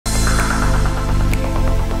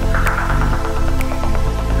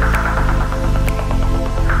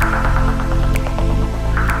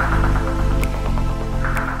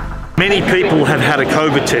Many people have had a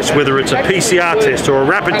COVID test, whether it's a PCR test or a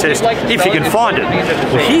rapid test, if you can find it.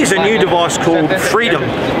 Well, here's a new device called Freedom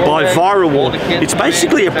by ViralWall. It's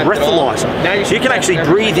basically a breathalyser. So you can actually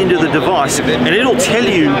breathe into the device and it'll tell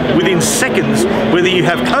you within seconds whether you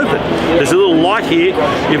have COVID. There's a little light here.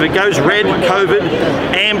 If it goes red, COVID,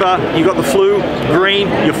 amber, you've got the flu, green,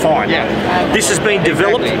 you're fine. This has been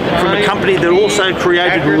developed from a company that also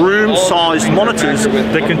created room-sized monitors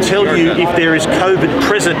that can tell you if there is COVID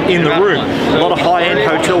present in the room. A lot of high-end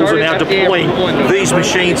hotels are now deploying these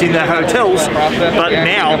machines in their hotels, but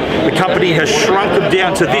now the company has shrunk them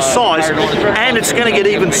down to this size, and it's going to get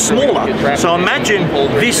even smaller. So imagine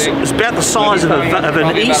this is about the size of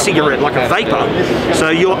an e-cigarette, like a vapor. So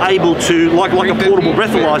you're able to, like a portable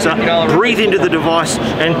breathalyzer, breathe into the device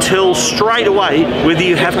and tell straight away whether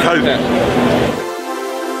you have COVID.